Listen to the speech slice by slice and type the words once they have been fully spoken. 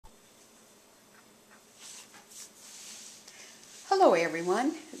Hello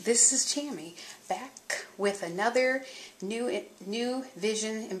everyone, this is Tammy back with another new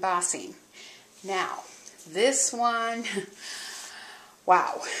vision embossing. Now this one,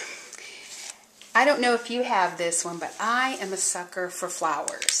 wow, I don't know if you have this one, but I am a sucker for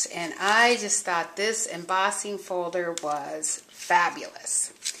flowers, and I just thought this embossing folder was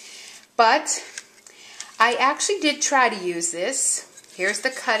fabulous. But I actually did try to use this. Here's the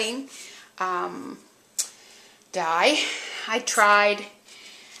cutting die. I tried.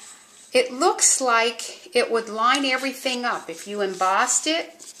 It looks like it would line everything up if you embossed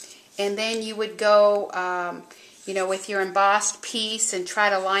it, and then you would go, you know, with your embossed piece and try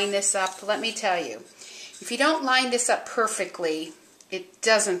to line this up. Let me tell you, if you don't line this up perfectly, it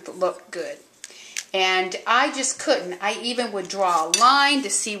doesn't look good. And I just couldn't. I even would draw a line to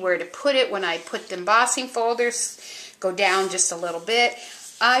see where to put it when I put the embossing folders, go down just a little bit.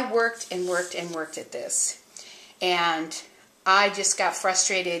 I worked and worked and worked at this. And I just got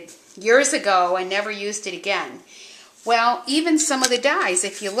frustrated years ago and never used it again. Well, even some of the dies,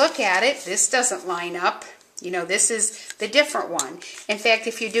 if you look at it, this doesn't line up. You know, this is the different one. In fact,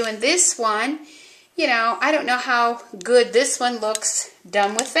 if you're doing this one, you know, I don't know how good this one looks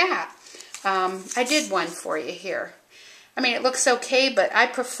done with that. I did one for you here. I mean, it looks okay, but I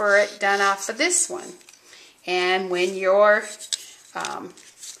prefer it done off of this one. And when you're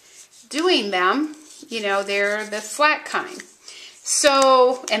doing them, you know, they're the flat kind.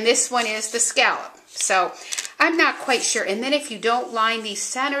 So, and this one is the scallop. So, I'm not quite sure. And then if you don't line these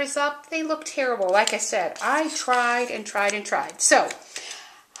centers up, they look terrible. Like I said, I tried and tried and tried. So,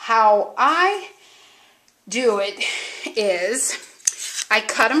 how I do it is I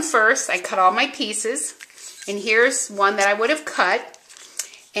cut them first. I cut all my pieces. And here's one that I would have cut.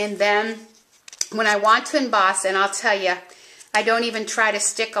 And then when I want to emboss, and I'll tell you, I don't even try to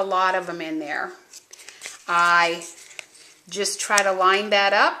stick a lot of them in there. I just try to line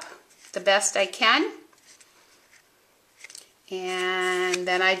that up the best I can. And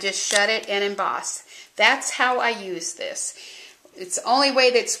then I just shut it and emboss. That's how I use this. It's the only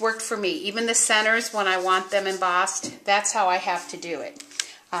way that's worked for me. Even the centers, when I want them embossed, that's how I have to do it.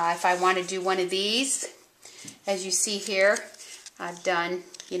 If I want to do one of these, as you see here, I've done,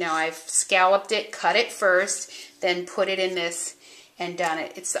 you know, I've scalloped it, cut it first, then put it in this and done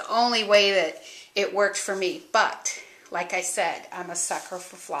it. It's the only way that it worked for me. But, like I said, I'm a sucker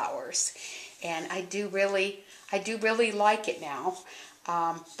for flowers. And I do really like it now.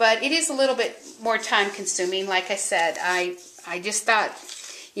 But it is a little bit more time consuming. Like I said, I just thought,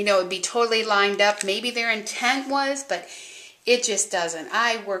 you know, it would be totally lined up. Maybe their intent was, but it just doesn't.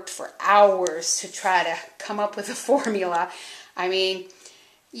 I worked for hours to try to come up with a formula. I mean,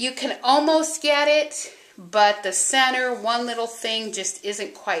 you can almost get it, but the center, one little thing just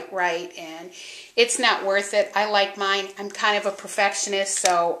isn't quite right, and it's not worth it. I like mine. I'm kind of a perfectionist,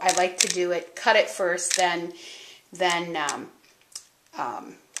 so I like to do it. Cut it first, then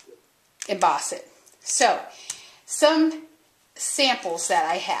emboss it. So, some samples that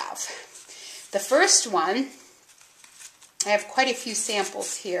I have. The first one, I have quite a few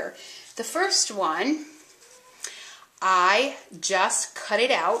samples here. The first one, I just cut it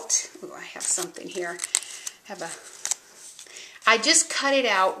out. Ooh, I have something here. I just cut it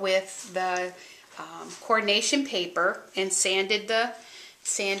out with the coordination paper and sanded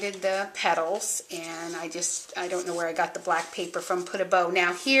the petals, and I don't know where I got the black paper from, put a bow.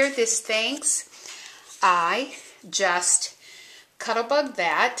 Now here, this thanks, I just cuttlebug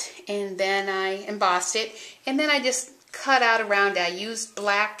that, and then I embossed it, and then I just cut out around. I used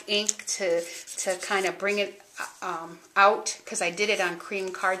black ink to kind of bring it out, because I did it on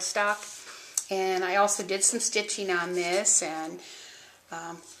cream cardstock. And I also did some stitching on this and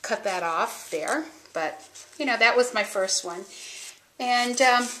cut that off there. But, you know, that was my first one. And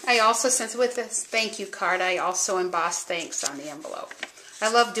I also, since with this thank you card, I also embossed thanks on the envelope.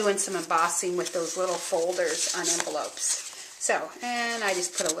 I love doing some embossing with those little folders on envelopes. So, and I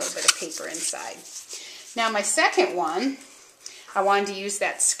just put a little bit of paper inside. Now my second one, I wanted to use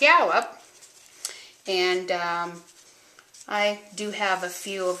that scallop. And I do have a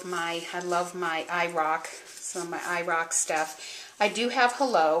few of I love my iRock, some of my iRock stuff. I do have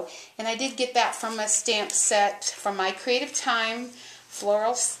Hello, and I did get that from a stamp set from My Creative Time,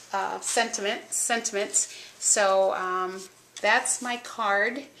 Floral Sentiments. So that's my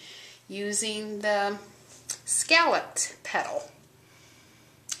card using the scalloped petal.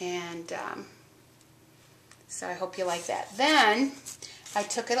 And so I hope you like that. Then I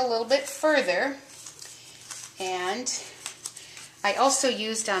took it a little bit further, and I also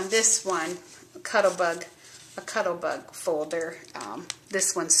used on this one Cuttlebug Cuttlebug folder.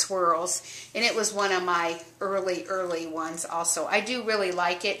 This one swirls, and it was one of my early ones also. I do really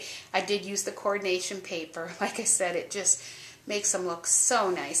like it. I did use the coordination paper. Like I said, it just makes them look so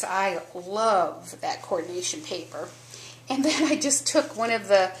nice. I love that coordination paper. And then I just took one of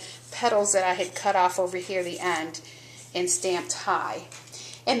the petals that I had cut off over here, the end, and stamped high.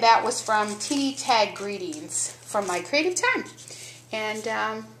 And that was from Teeny Tag Greetings from my Creative Time.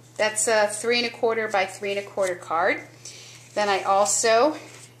 And that's a 3 1/4 by 3 1/4 card. Then I also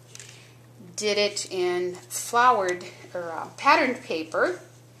did it in flowered or patterned paper.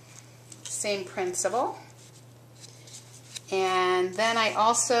 Same principle. And then I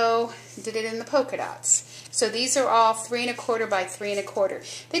also did it in the polka dots. So these are all 3 1/4 by 3 1/4.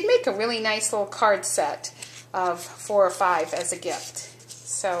 They'd make a really nice little card set of 4 or 5 as a gift.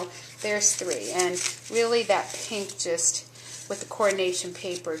 So there's 3. And really that pink just with the coordination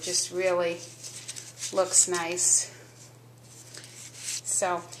paper just really looks nice.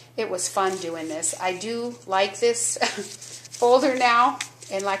 So it was fun doing this. I do like this folder now.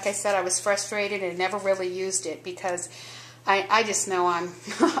 And like I said, I was frustrated and never really used it because I just know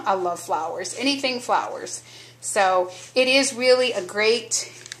I love flowers, anything flowers. So it is really a great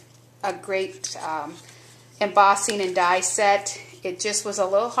embossing and die set. It just was a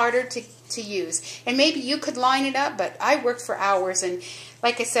little harder to use. And maybe you could line it up, but I worked for hours. And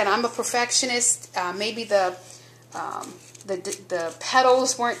like I said, I'm a perfectionist. Maybe the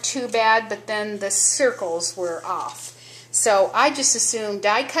petals weren't too bad, but then the circles were off. So I just assumed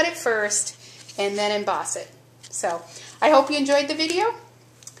die cut it first and then emboss it. So I hope you enjoyed the video.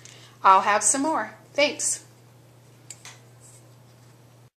 I'll have some more. Thanks.